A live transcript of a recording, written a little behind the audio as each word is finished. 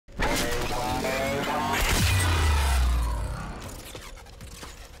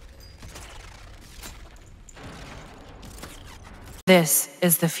This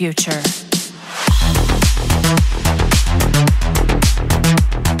is the future.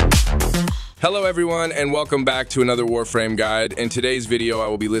 Hello everyone, and welcome back to another Warframe guide. In today's video, I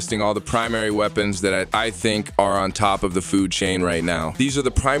will be listing all the primary weapons that I think are on top of the food chain right now. These are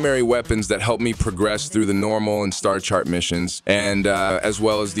the primary weapons that help me progress through the normal and star chart missions, and as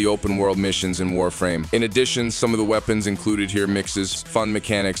well as the open world missions in Warframe. In addition, some of the weapons included here mixes fun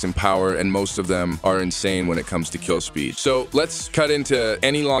mechanics and power, and most of them are insane when it comes to kill speed. So let's cut into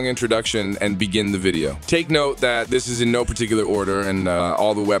any long introduction and begin the video. Take note that this is in no particular order, and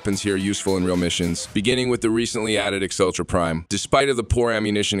all the weapons here are useful in real missions, beginning with the recently added Exultra Prime. Despite of the poor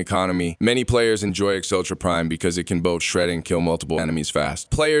ammunition economy, many players enjoy Exultra Prime because it can both shred and kill multiple enemies fast.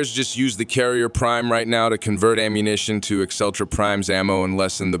 Players just use the Carrier Prime right now to convert ammunition to Exultra Prime's ammo and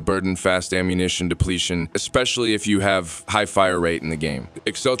lessen the burden fast ammunition depletion, especially if you have high fire rate in the game.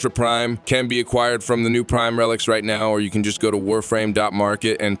 Exultra Prime can be acquired from the new Prime relics right now, or you can just go to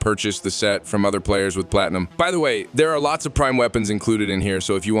warframe.market and purchase the set from other players with Platinum. By the way, there are lots of Prime weapons included in here,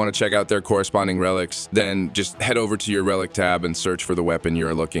 so if you want to check out their corresponding relics, then just head over to your relic tab and search for the weapon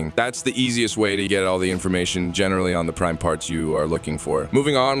you're looking. That's the easiest way to get all the information generally on the Prime parts you are looking for.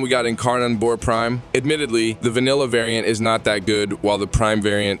 Moving on, we got Incarnon Bore Prime. Admittedly, the vanilla variant is not that good, while the Prime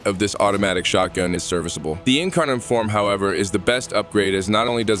variant of this automatic shotgun is serviceable. The Incarnon form, however, is the best upgrade, as not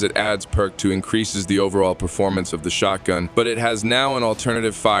only does it adds perk to increases the overall performance of the shotgun, but it has now an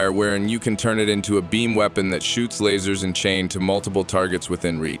alternative fire wherein you can turn it into a beam weapon that shoots lasers and chain to multiple targets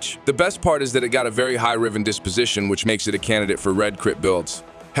within reach. The best part is that it got a very high Riven disposition, which makes it a candidate for red crit builds.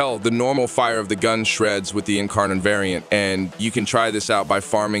 Hell, the normal fire of the gun shreds with the Incarnon variant, and you can try this out by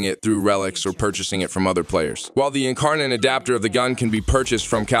farming it through relics or purchasing it from other players. While the Incarnon adapter of the gun can be purchased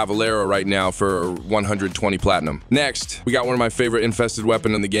from Cavalero right now for 120 platinum. Next, we got one of my favorite infested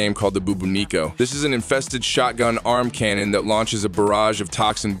weapon in the game called the Bubunico. This is an infested shotgun arm cannon that launches a barrage of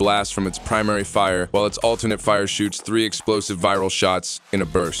toxin blasts from its primary fire, while its alternate fire shoots 3 explosive viral shots in a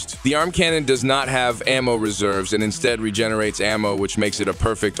burst. The arm cannon does not have ammo reserves and instead regenerates ammo, which makes it a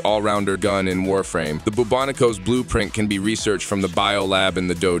perfect all-rounder gun in Warframe. The Bubonico's blueprint can be researched from the Bio Lab in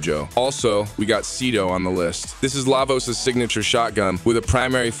the dojo. Also, we got Cedo on the list. This is Lavos' signature shotgun, with a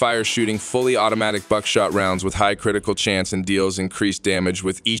primary fire shooting fully automatic buckshot rounds with high critical chance and deals increased damage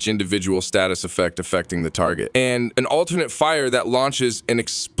with each individual status effect affecting the target. And an alternate fire that launches an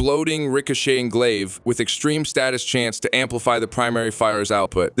exploding ricocheting glaive with extreme status chance to amplify the primary fire's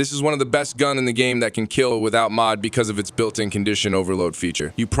output. This is one of the best gun in the game that can kill without mod because of its built-in condition overload feature.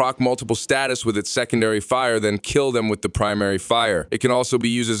 You proc multiple status with its secondary fire, then kill them with the primary fire. It can also be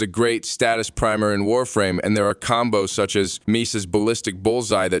used as a great status primer in Warframe, and there are combos such as Misa's Ballistic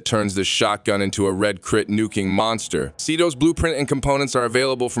Bullseye that turns this shotgun into a red crit nuking monster. Cedo's blueprint and components are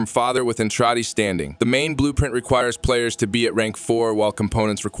available from Father with Entrati standing. The main blueprint requires players to be at rank 4, while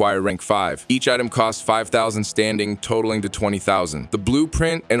components require rank 5. Each item costs 5,000 standing, totaling to 20,000. The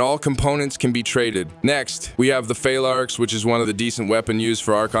blueprint and all components can be traded. Next, we have the Phalarx, which is one of the decent weapon used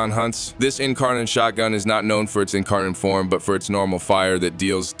for Archon hunts. This Incarnon shotgun is not known for its Incarnon form, but for its normal fire that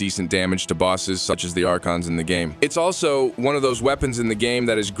deals decent damage to bosses such as the Archons in the game. It's also one of those weapons in the game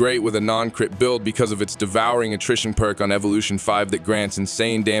that is great with a non-crit build because of its devouring attrition perk on Evolution 5 that grants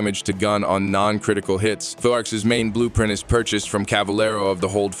insane damage to gun on non-critical hits. Phalarx's main blueprint is purchased from Cavalero of the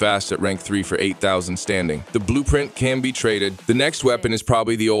Holdfast at rank 3 for 8,000 standing. The blueprint can be traded. The next weapon is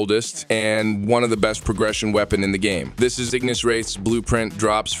probably the oldest and one of the best progression weapon in the game. This is Ignis Wraith's blueprint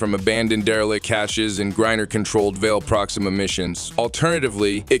drops from abandoned derelict caches and grinder-controlled Veil Proxima missions.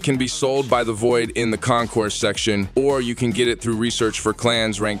 Alternatively, it can be sold by the Void in the Concourse section, or you can get it through Research for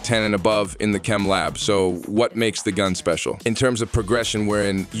Clans rank 10 and above in the Chem Lab. So what makes the gun special? In terms of progression,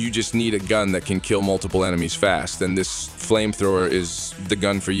 wherein you just need a gun that can kill multiple enemies fast, then this flamethrower is the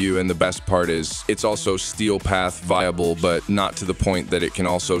gun for you, and the best part is it's also steel path viable, but not to the point that it can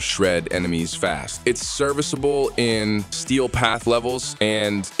also shred enemies fast. It's serviceable in steel path levels,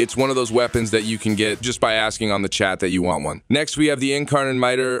 and it's one of those weapons that you can get just by asking on the chat that you want one. Next, we have the Incarnon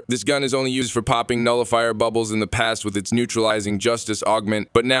Miter. This gun is only used for popping nullifier bubbles in the past with its neutralizing justice augment,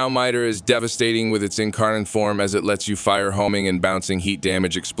 but now Miter is devastating with its Incarnon form, as it lets you fire homing and bouncing heat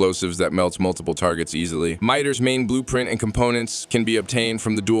damage explosives that melts multiple targets easily. Miter's main blueprint and components can be obtained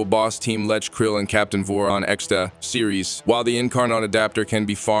from the dual boss team Lech Krill and Captain Vor on Exta series, while the Incarnon adapter can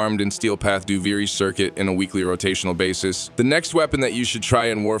be farmed in Steel Path Duviri circuit in a weekly rotational basis. The next weapon that you should try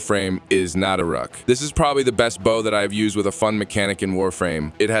in Warframe is Nadaruk. This is probably the best bow that I've used with a fun mechanic in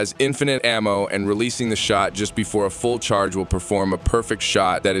Warframe. It has infinite ammo, and releasing the shot just before a full charge will perform a perfect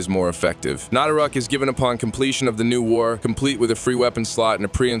shot that is more effective. Nadaruk is given upon completion of the new war, complete with a free weapon slot and a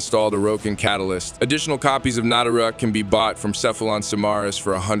pre-installed Archon catalyst. Additional copies of Nadaruk can be bought from Cephalon Samaris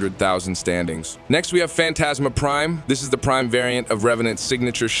for 100,000 standings. Next we have Phantasma Prime. This is the prime variant of Revenant's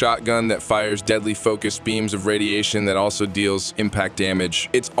signature shotgun that fires deadly focused beams of radiation that also deals impact damage.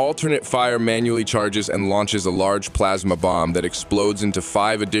 Its alternate fire manually charges and launches a large plasma bomb that explodes into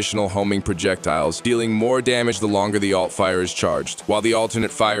 5 additional homing projectiles, dealing more damage the longer the alt fire is charged. While the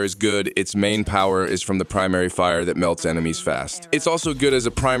alternate fire is good, its main power is from the primary fire that melts enemies fast. It's also good as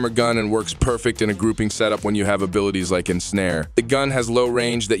a primer gun and works perfect in a grouping setup when you have abilities like Ensnare. The gun has low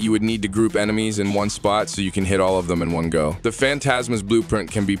range that you would need to group enemies in one spot so you can hit all of them in one go. The Phantasma's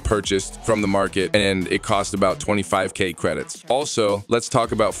blueprint can be purchased from the market and it costs about 25k credits. Also, let's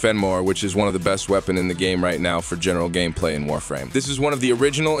talk about Fenmore, which is one of the best weapons in the game right now for general gameplay in Warframe. This is one of the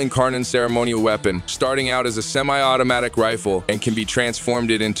original Incarnon ceremonial weapon, starting out as a semi-automatic rifle and can be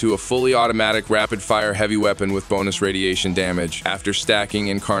transformed into a fully automatic rapid-fire heavy weapon with bonus radiation damage after stacking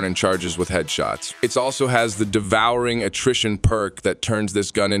Incarnon charges with headshots. It also has the devouring attrition perk that turns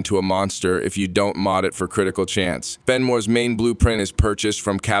this gun into a monster if you don't mod it for critical chance. Fenmore's main blueprint is purchased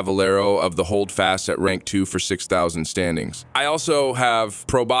from Cavallero of the Holdfast at rank 2 for 6,000 standings. I also have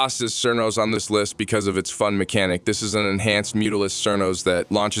Proboscis Cernos on this list because of its fun mechanic. This is an enhanced Mutalis Cernos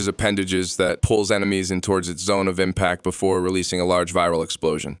that launches appendages that pulls enemies in towards its zone of impact before releasing a large viral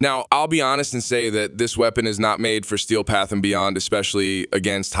explosion. Now, I'll be honest and say that this weapon is not made for Steel Path and beyond, especially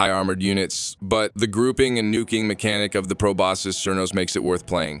against high armored units, but the grouping and nuking mechanic of the Proboscis Cernos makes it worth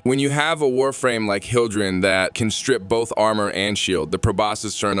playing. When you have a Warframe like Hildren that can strip both armor and shield, the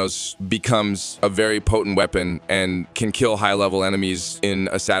Proboscis Cernos becomes a very potent weapon and can kill high-level enemies in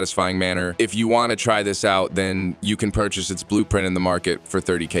a satisfying manner. If you want to try this out, then you can purchase its blueprint in the market for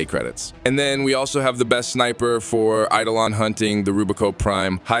 30k credits. And then we also have the best sniper for eidolon hunting, the Rubico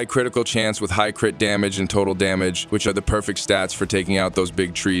Prime. High critical chance with high crit damage and total damage, which are the perfect stats for taking out those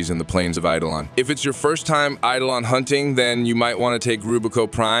big trees in the plains of Eidolon. If it's your first time eidolon hunting, then you might want to take Rubico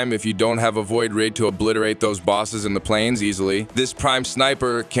Prime if you don't have a void raid to obliterate those bosses in the plains easily. This prime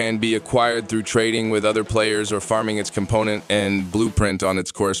sniper can be acquired through trading with other players or farming its component and blueprint on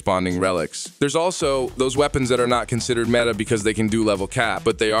its corresponding relics. There's also those weapons that are not considered meta because they can do level cap,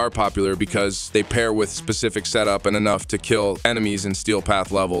 but they are popular because they pair with specific setup and enough to kill enemies in Steel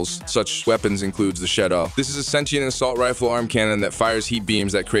Path levels. Such weapons includes the Shadow. This is a sentient assault rifle arm cannon that fires heat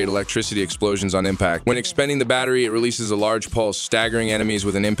beams that create electricity explosions on impact. When expending the battery, it releases a large pulse, staggering enemies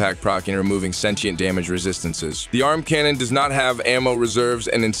with an impact proc and removing sentient damage resistances. The arm cannon does not have ammo reserves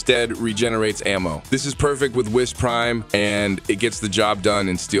and instead regenerates ammo. This is perfect with Wisp Prime and it gets the job done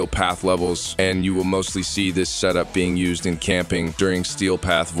in Steel Path levels, and you will mostly see this setup being used in camping during Steel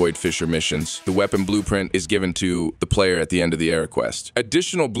Path Void Fisher missions. The weapon blueprint is given to the player at the end of the air quest.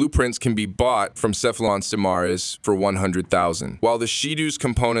 Additional blueprints can be bought from Cephalon Samaris for 100,000, while the Shidu's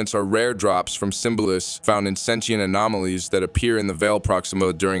components are rare drops from Symbolis found in sentient anomalies that appear in the Veil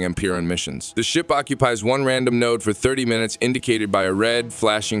Proxima during Empiron missions. The ship occupies one random node for 30 minutes indicated by a red,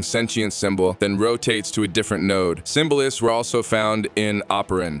 flashing sentient symbol, then rotates to a different node. Symbolis were also found in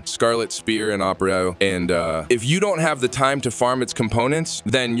Operan, Scarlet Spear and Opera, and if you don't have the time to farm its components,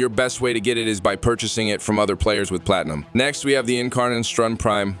 then your best way to get it is by purchasing it from other players with platinum. Next, we have the Incarnon Strun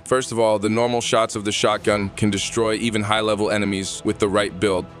Prime. First of all, the normal shots of the shotgun can destroy even high-level enemies with the right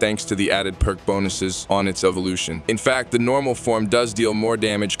build, thanks to the added perk bonuses on its evolution. In fact, the normal form does deal more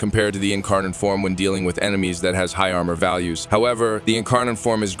damage compared to the Incarnon form when dealing with enemies that has high armor values. However, the Incarnon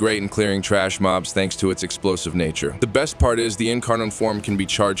form is great in clearing trash mobs thanks to its explosive nature. The best part is the Incarnon form can be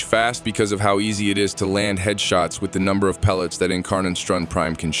charged fast because of how easy it is to land headshots with the number of pellets that Incarnon Strun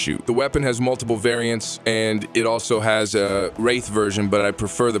Prime can shoot. The weapon has multiple variants and it also has a Wraith version, but I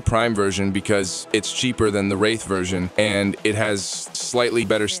prefer the Prime version because it's cheaper than the Wraith version and it has slightly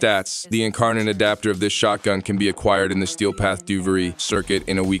better stats. The Incarnon adapter of this shotgun can be acquired in the Steel Path Duvery circuit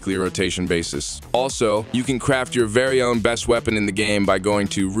in a weekly rotation basis. Also, you can craft your very own best weapon in the game by going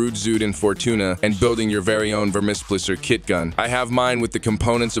to Rudezud and Fortuna and building your very own Vermisplisser kit gun. I have mine with the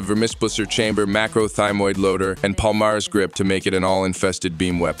components of Vermisplisser chamber, macro thymoid loader, and Palmaris grip to make it an all-infested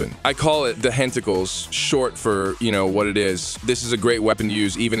beam weapon. I call it the hentacles, short for, you know, what it is. This is a great weapon to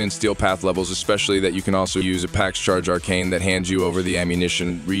use even in Steel Path levels, especially that you can also use a Pax Charge Arcane that hands you over the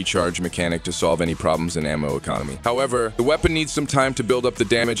ammunition recharge mechanic to solve any problems in ammo economy. However, the weapon needs some time to build up the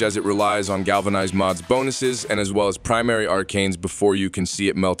damage as it relies on Galvanized Mod's bonuses and as well as primary arcanes before you can see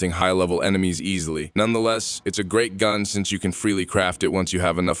it melting high-level enemies easily. Nonetheless, it's a great gun since you can freely craft it once you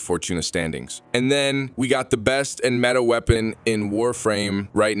have enough Fortuna standings. And then we got the best and meta weapon in Warframe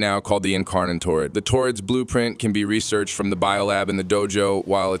right now called the Incarnon Torrid. The Torrid's blueprint can be researched from the biolab in the dojo,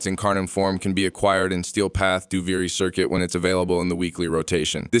 while its Incarnon form can be acquired in Steel Path Duviri Circuit when it's available in the weekly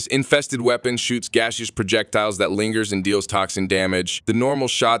rotation. This infested weapon shoots gaseous projectiles that lingers and deals toxin damage. The normal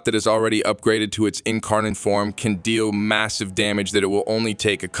shot that is already upgraded to its Incarnon form can deal massive damage that it will only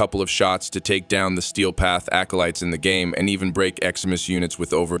take a couple of shots to take down the Steel Path acolytes in the game and even break Eximus units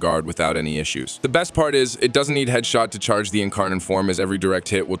with Overguard without any issues. The best part is it doesn't need headshot to charge the Incarnon form, as every direct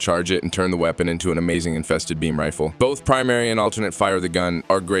hit will charge it and turn the weapon into an amazing infested beam rifle. Both primary and alternate fire of the gun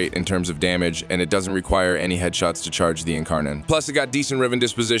are great in terms of damage, and it doesn't require any headshots to charge the Incarnon. Plus, it got decent Riven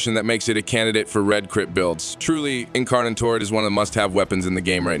disposition that makes it a candidate for red crit builds. Truly, Incarnon Torrid is one of the must-have weapons in the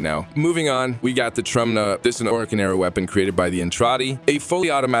game right now. Moving on, we got the Trumna. This is an Orcanera weapon created by the Entrati, a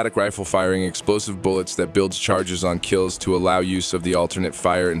fully automatic rifle firing explosive bullets that builds charges on kills to allow use of the alternate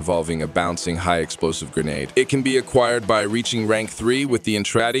fire involving a bouncing high explosive grenade. It can be acquired by reaching rank 3 with the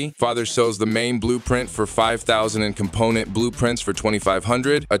Entrati. Father sells the main blueprint for 5,000 and component blueprints for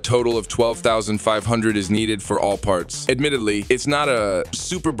 2,500. A total of 12,500 is needed for all parts. Admittedly, it's not a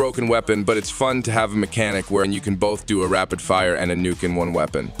super broken weapon, but it's fun to have a mechanic wherein you can both do a rapid fire and a nuke in one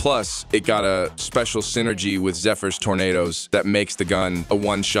weapon. Plus, it got a special synergy with Zephyr's tornadoes that makes the gun a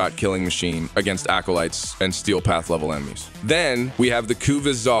one-shot killing machine against acolytes and Steel Path level enemies. Then, we have the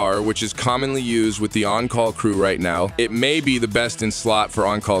Kuva Czar, which is commonly used with the on-call crew right now. It may be the best in slot for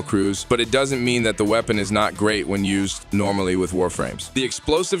on-call crews, but it doesn't mean that the weapon is not great when used normally with Warframes. The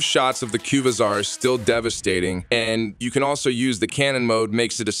explosive shots of the Kuva Czar are still devastating, and you can also use the cannon mode,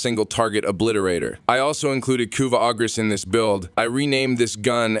 makes it a single target obliterator. I also included Kuva Ogris in this build. I renamed this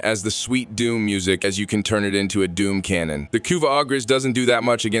gun as the Sweet Doom music, as you can turn it into a Doom cannon. The Kuva Ogris doesn't do that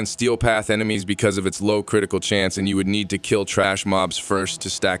much against Steel Path enemies because of its low critical chance, and you would need to kill trash mobs first to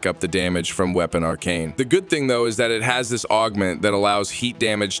stack up the damage from Weapon Arcane. The good thing though is that it has this augment that allows heat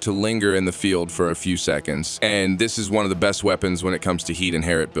damage to linger in the field for a few seconds, and this is one of the best weapons when it comes to heat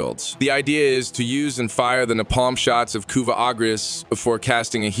inherit builds. The idea is to use and fire the napalm shots of Kuva Ogris before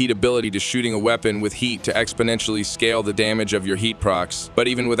casting a heat ability to shooting a weapon with heat to exponentially scale the damage of your heat procs. But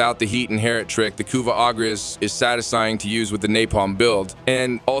even without the heat inherit trick, the Kuva Ogris is satisfying to use with the napalm build.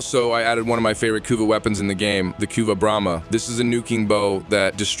 And also, I added one of my favorite Kuva weapons in the game, the Kuva Brahma. This is a nuking bow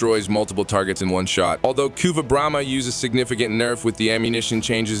that destroys multiple targets in one shot. Although Kuva Brahma uses significant nerf with the ammunition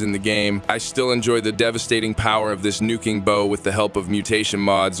changes in the game, I still enjoy the devastating power of this nuking bow with the help of mutation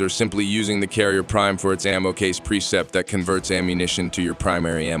mods or simply using the Carrier Prime for its ammo case precept that converts ammunition to your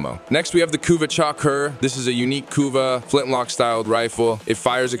primary ammo. Next, we have the Kuva Chakur. This is a unique Kuva flintlock-styled rifle. It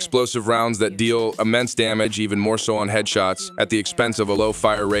fires explosive rounds that deal immense damage, even more so on headshots, at the expense of a low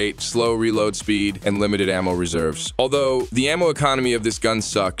fire rate, slow reload speed, and limited ammo reserves. Although the ammo economy of this gun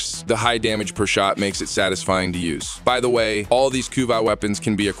sucks, the high damage per shot makes it satisfying to use. By the way, all these Kuva weapons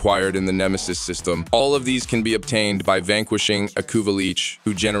can be acquired in the Nemesis system. All of these can be obtained by vanquishing a Kuva Leech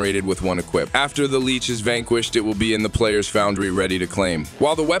who generated with one equip. After the Leech is vanquished, it will be in the player's foundry ready to claim.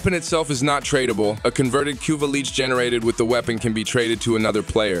 While the weapon itself is not tradable, a converted Kuva Leech generated with the weapon can be traded to another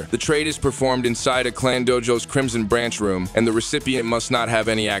player. The trade is performed inside a clan dojo's Crimson Branch room, and the recipient must not have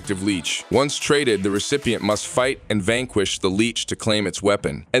any active Leech. Once traded, the recipient must fight and vanquish the Leech to claim its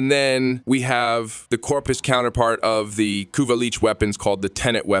weapon. And then we have the Corpus counterpart of the Kuva Leech weapons called the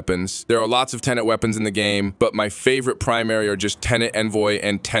Tenet weapons. There are lots of Tenet weapons in the game, but my favorite primary are just Tenet Envoy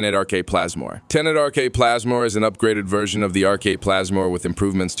and Tenet Arcade Plasmor. Tenet Arcade Plasmor is an upgraded version of the Arcade Plasmor with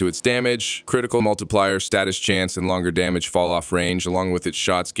improvements to its damage, critical multiplier, status chance, and longer damage fall-off range, along with its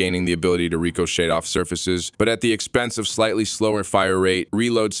shots gaining the ability to ricochet off surfaces, but at the expense of slightly slower fire rate,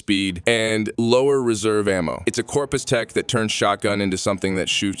 reload speed, and lower reserve ammo. It's a Corpus tech that turns shotgun into something that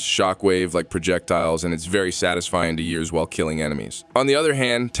shoots shockwave like projectiles, and it's very satisfying to use while killing enemies. On the other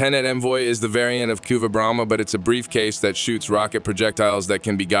hand, Tenet Envoy is the variant of Kuva Brahma, but it's a briefcase that shoots rocket projectiles that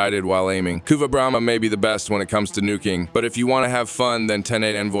can be guided while aiming. Kuva Brahma may be the best when it comes to nuking, but if you want to have fun, then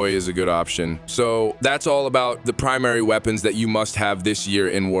Tenet Envoy is a good option. So that's all about the primary weapons that you must have this year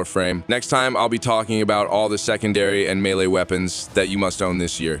in Warframe. Next time, I'll be talking about all the secondary and melee weapons that you must own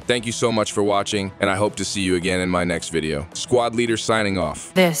this year. Thank you so much for watching, and I hope to see you again in my next video. Squad Leader signing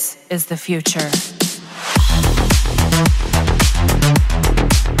off. This is the future.